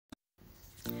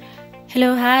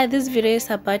Hello, hi, this video is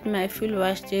about my full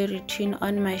wash day routine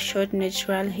on my short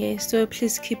natural hair, so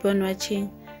please keep on watching.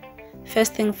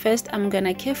 First thing first, I'm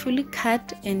gonna carefully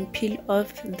cut and peel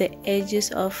off the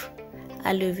edges of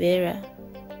aloe vera.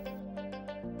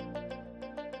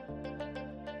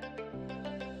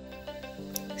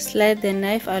 Slide the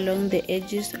knife along the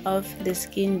edges of the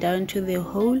skin down to the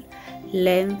whole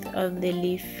length of the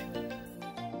leaf.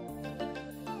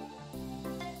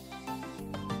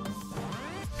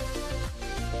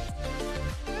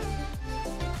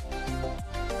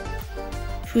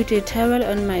 Put a towel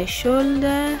on my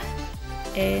shoulder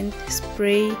and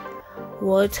spray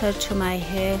water to my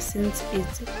hair since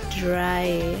it's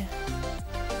dry.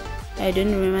 I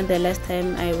don't remember the last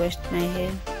time I washed my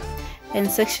hair.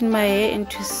 And section my hair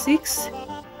into 6,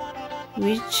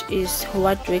 which is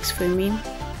what works for me.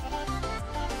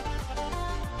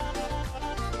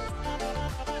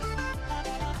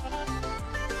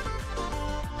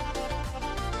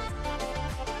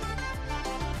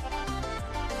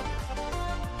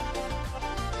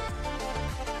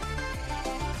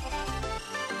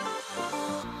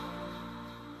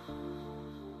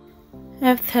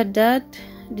 After that,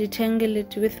 detangle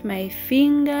it with my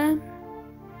finger.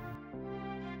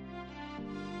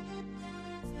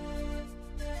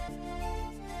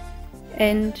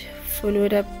 And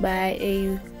followed up by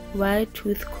a wide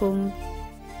tooth comb.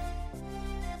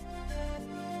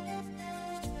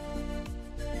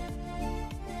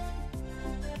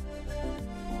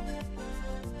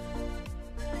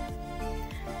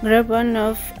 Grab one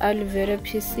of aloe vera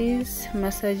pieces,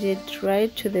 massage it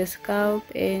right to the scalp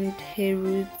and hair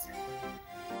roots.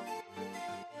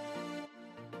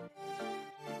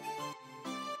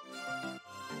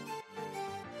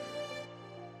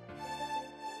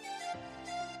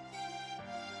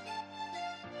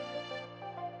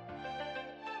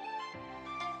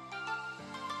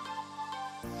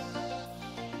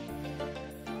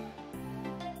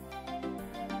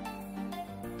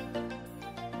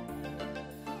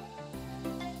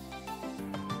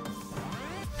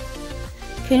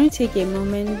 Can you take a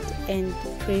moment and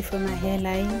pray for my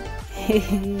hairline?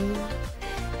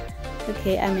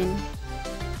 Okay,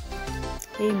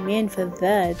 amen for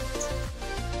that.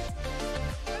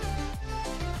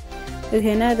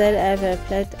 Okay, now that I've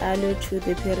applied aloe to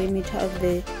the perimeter of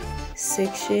the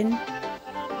section,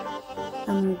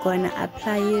 I'm gonna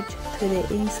apply it to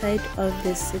the inside of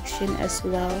the section as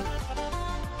well.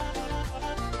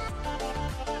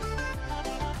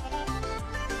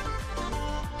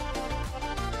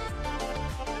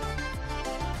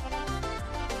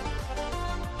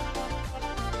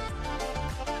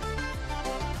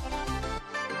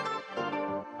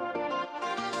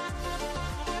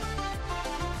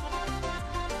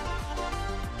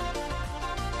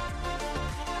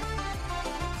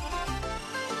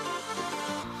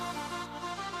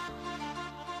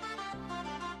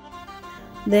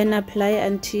 Then apply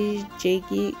Auntie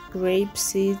grape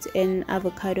seeds and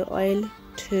avocado oil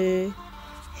to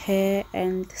hair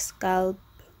and scalp,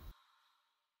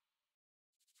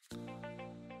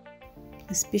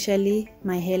 especially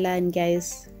my hairline,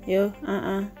 guys. We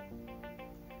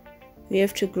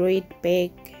have to grow it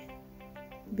back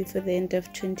before the end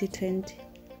of 2020.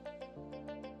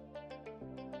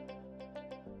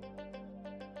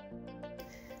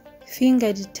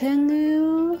 Finger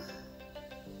detangle.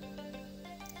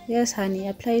 Yes, honey,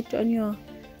 apply it on your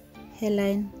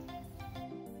hairline.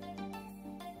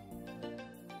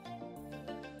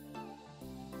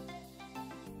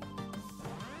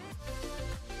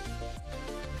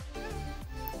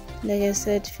 Like I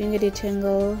said, finger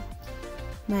detangle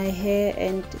my hair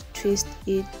and twist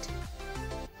it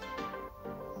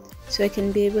so I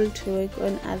can be able to work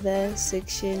on other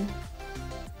section.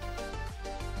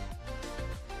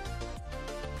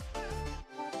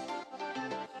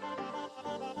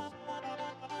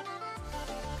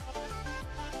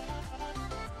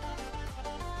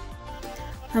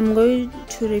 I'm going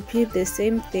to repeat the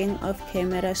same thing off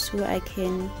camera so I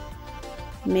can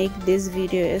make this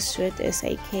video as short as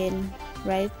I can,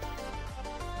 right?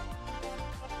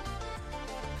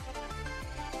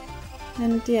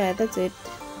 And yeah, that's it.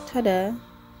 Ta-da!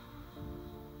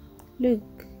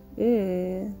 Look.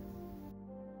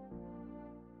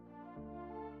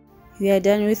 We are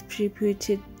done with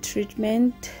pre-putted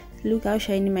treatment. Look how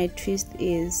shiny my twist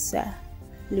is.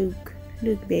 Look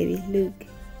baby, look.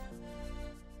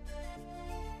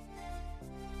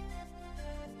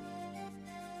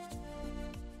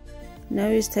 Now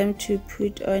it's time to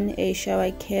put on a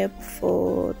shower cap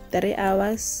for 3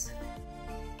 hours.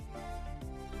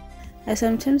 I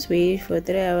sometimes wait for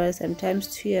 3 hours,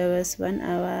 sometimes 2 hours, 1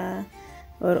 hour,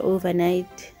 or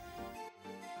overnight.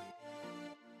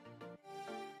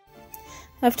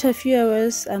 After a few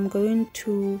hours, I'm going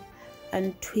to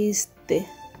untwist the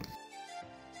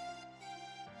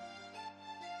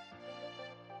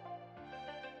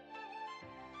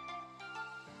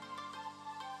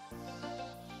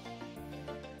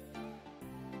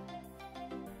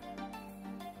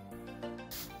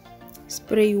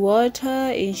spray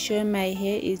water, ensure my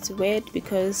hair is wet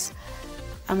because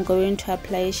I'm going to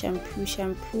apply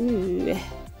shampoo,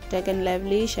 Dark and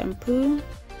Lovely shampoo.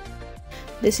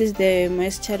 This is the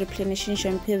moisture replenishing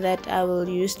shampoo that I will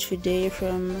use today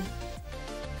from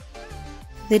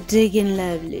the Dark and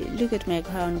Lovely. Look at my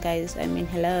crown, guys. I mean,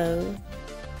 hello.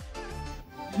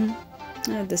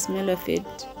 Oh, the smell of it.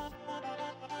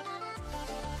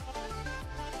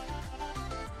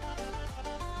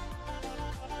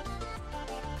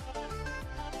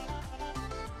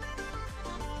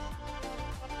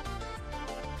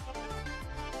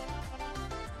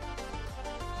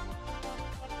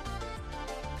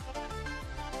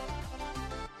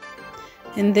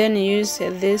 And then use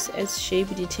this as shape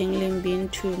detangling bean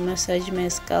to massage my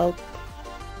scalp.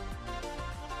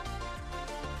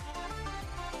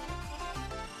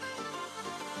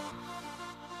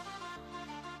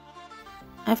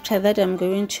 After that, I'm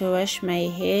going to wash my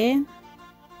hair.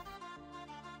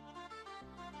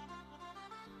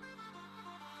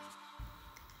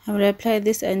 I will apply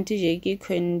this Auntie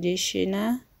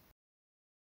conditioner,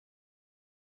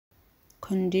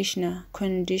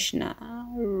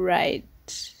 right.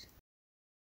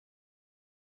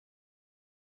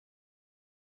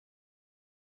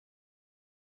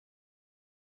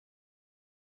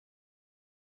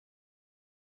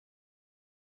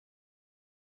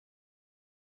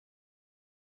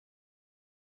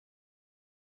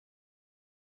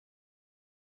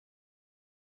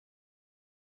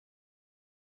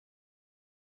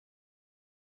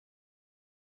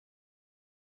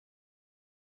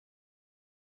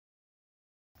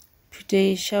 Put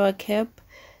a shower cap,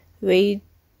 wait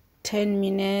 10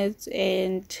 minutes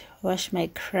and wash my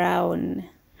crown.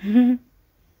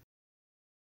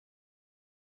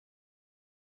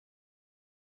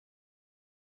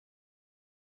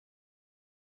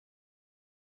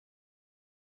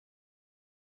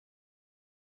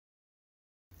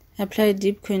 Apply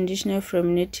deep conditioner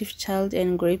from Native Child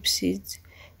and grapeseed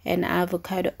and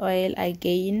avocado oil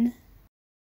again.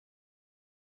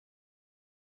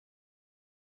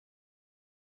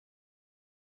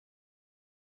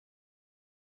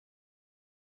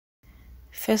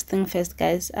 First thing first,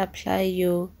 guys, apply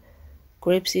your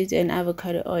grapeseed and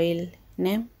avocado oil,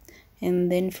 né?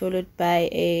 And then followed by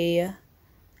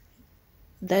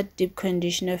that deep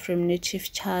conditioner from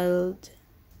Native Child.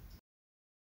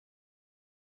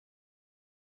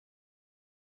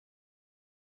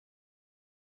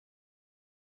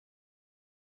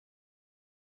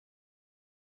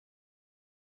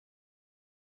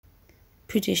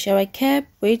 Put a shower cap,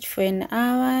 wait for an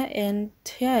hour, and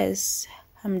yes,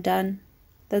 I'm done.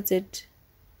 That's it.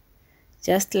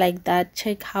 Just like that.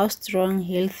 Check how strong,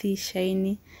 healthy,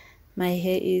 shiny my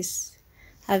hair is.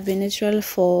 I've been natural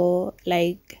for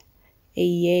like a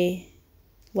year,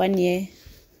 1 year.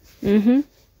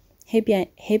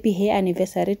 Happy hair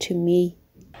anniversary to me.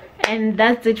 And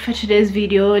that's it for today's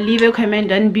video. Leave a comment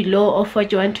down below of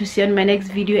what you want to see on my next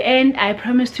video, and I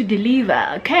promise to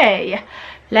deliver. Okay,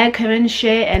 like, comment,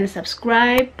 share and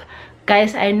subscribe,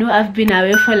 guys. I know I've been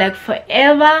away for like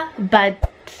forever, but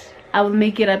I will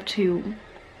make it up to you.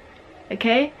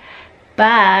 Okay,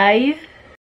 bye.